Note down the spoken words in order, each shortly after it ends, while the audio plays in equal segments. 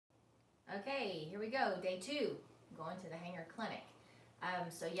Okay, here we go. Day 2, going to the hanger clinic.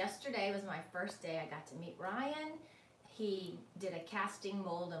 So yesterday was my first day. I got to meet Ryan. He did a casting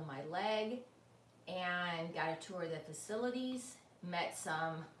mold on my leg and got a tour of the facilities. Met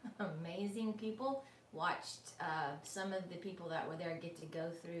some amazing people. Watched some of the people that were there get to go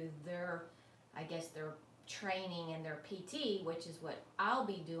through their, their training and their PT, which is what I'll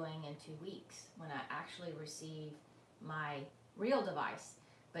be doing in 2 weeks when I actually receive my real device.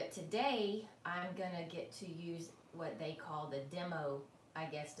 But today I'm gonna get to use what they call the demo,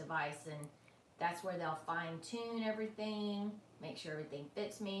 device, and that's where they'll fine tune everything, make sure everything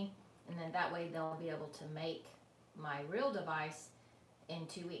fits me, and then that way they'll be able to make my real device in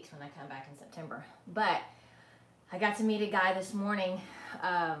 2 weeks when I come back in September. But I got to meet a guy this morning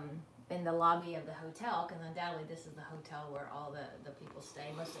in the lobby of the hotel, because undoubtedly this is the hotel where all the people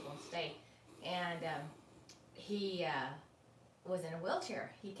stay, most of them stay, and he was in a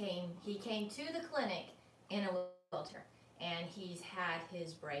wheelchair. He came to the clinic in a wheelchair, and he's had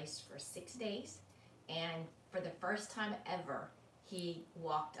his brace for 6 days, and for the first time ever he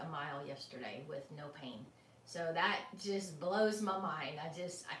walked a mile yesterday with no pain. So that just blows my mind. I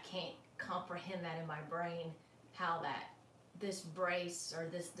can't comprehend that in my brain, how this brace or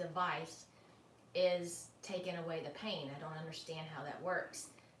this device is taking away the pain. I don't understand how that works.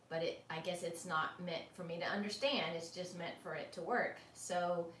 But I guess it's not meant for me to understand. It's just meant for it to work.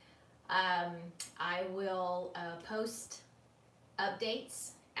 So I will post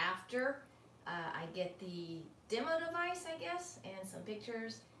updates after I get the demo device, and some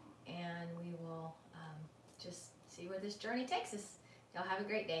pictures, and we will just see where this journey takes us. Y'all have a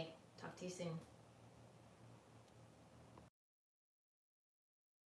great day. Talk to you soon.